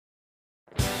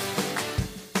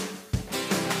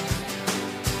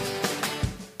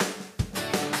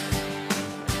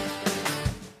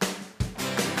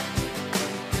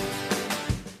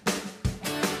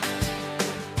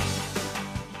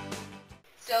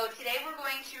So today we're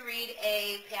going to read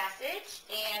a passage,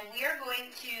 and we are going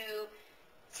to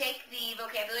take the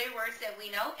vocabulary words that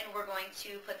we know, and we're going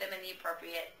to put them in the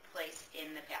appropriate place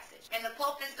in the passage. And the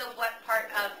pulp is the what part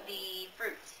of the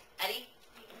fruit? Eddie?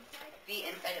 The inside. The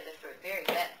inside of the fruit. Very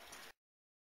good.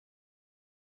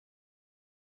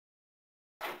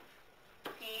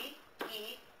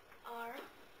 P-E-R-M-I-S-S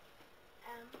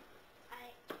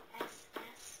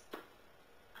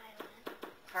Island.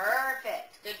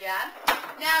 Perfect. Good job.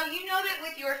 Now, you know that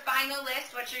with your final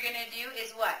list, what you're going to do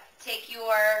is what? Take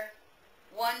your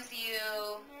ones you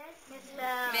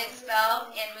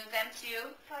misspelled and move them to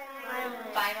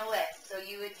final list. So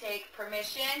you would take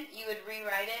permission, you would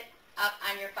rewrite it up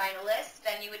on your final list.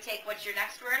 Then you would take, what's your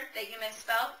next word that you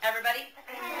misspelled? Everybody?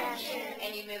 Attention.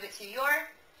 And you move it to your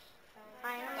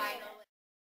Final final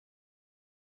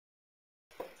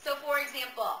list. So, for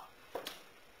example,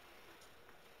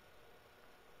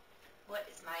 what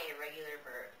is my irregular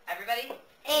verb? Everybody?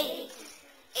 8.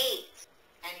 8.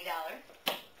 Any dollar?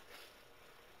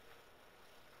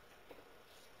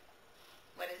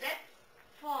 What is it?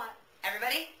 Fought.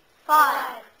 Everybody?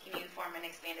 Fought. Can you form an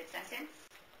expanded sentence?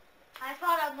 I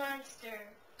fought a monster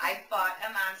I fought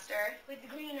a monster with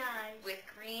green eyes. with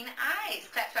green eyes.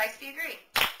 Clap twice if you agree.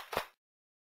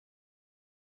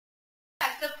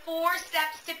 That's the 4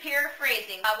 steps to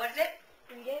paraphrasing. What is it?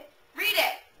 Read it. Read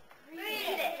it.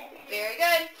 Read it. Very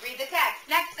good. Read the text.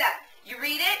 Next step. You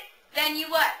read it, then you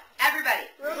what? Everybody.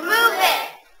 Remove it.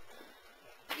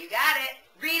 You got it.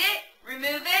 Read it,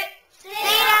 remove it. Say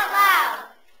it out loud.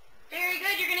 Very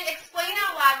good. You're going to explain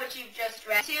out loud what you've just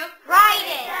read. Write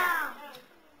it down.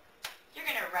 You're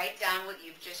going to write down what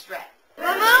you've just read.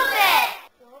 Remove it.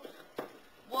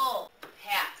 Wool.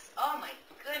 Pass. Oh my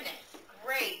goodness.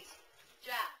 Great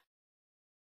job.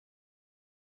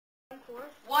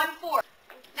 1/4.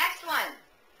 Next one.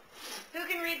 Who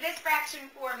can read this fraction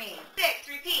for me? 6.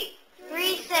 Repeat.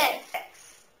 3 6.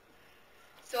 6.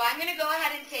 So I'm going to go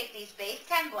ahead and take these base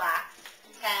 10 blocks.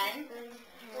 10.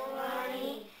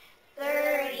 20.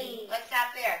 30. Let's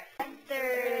stop there.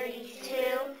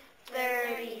 32.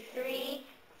 33.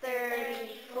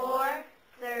 34.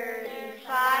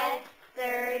 35.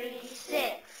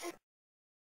 36.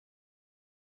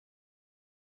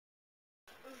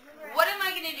 What am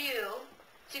I going to do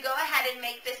to go ahead and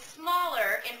make this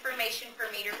smaller information for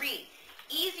me to read?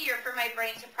 Easier for my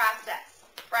brain to process.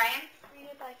 Brian? Read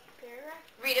it by paragraph.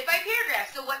 Read it by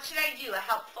paragraph. So what should I do? A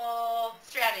helpful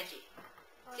strategy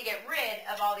to get rid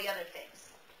of all the other things.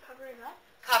 Cover it up.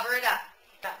 Cover it up.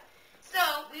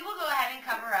 So we will go ahead and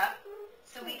cover up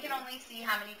so we can only see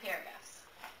how many paragraphs.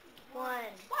 1.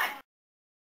 1.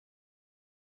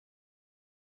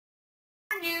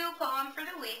 Our new poem for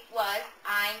the week was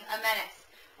I'm a Menace.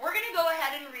 We're going to go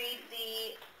ahead and read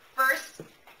the first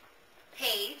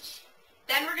page.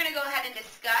 Then we're going to go ahead and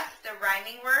discuss the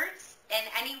rhyming words and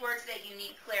any words that you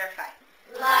need clarified.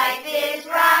 Life is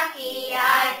rocky,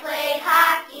 I played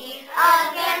hockey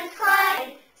against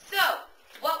Clyde. So,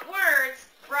 what words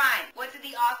rhyme? What did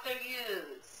the author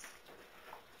use?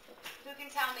 Who can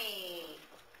tell me?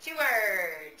 2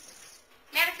 words.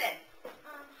 Madison.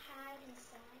 Hide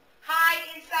inside. Hide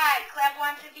inside. Clap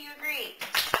once if you agree.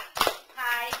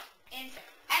 Hide inside.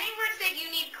 Any words that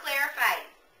you need clarified?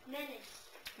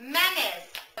 Menace. Menace.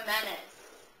 Menace.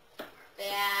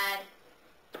 Bad.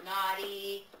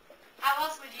 Naughty. How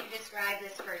else would you describe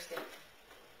this person?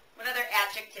 What other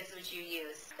adjectives would you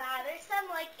use? Bothersome,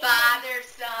 like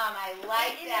Bothersome. I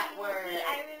like in that the movie, word.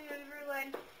 I remember when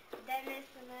Dennis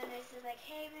the Menace was like,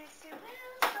 "Hey, Mr.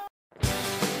 Wilson."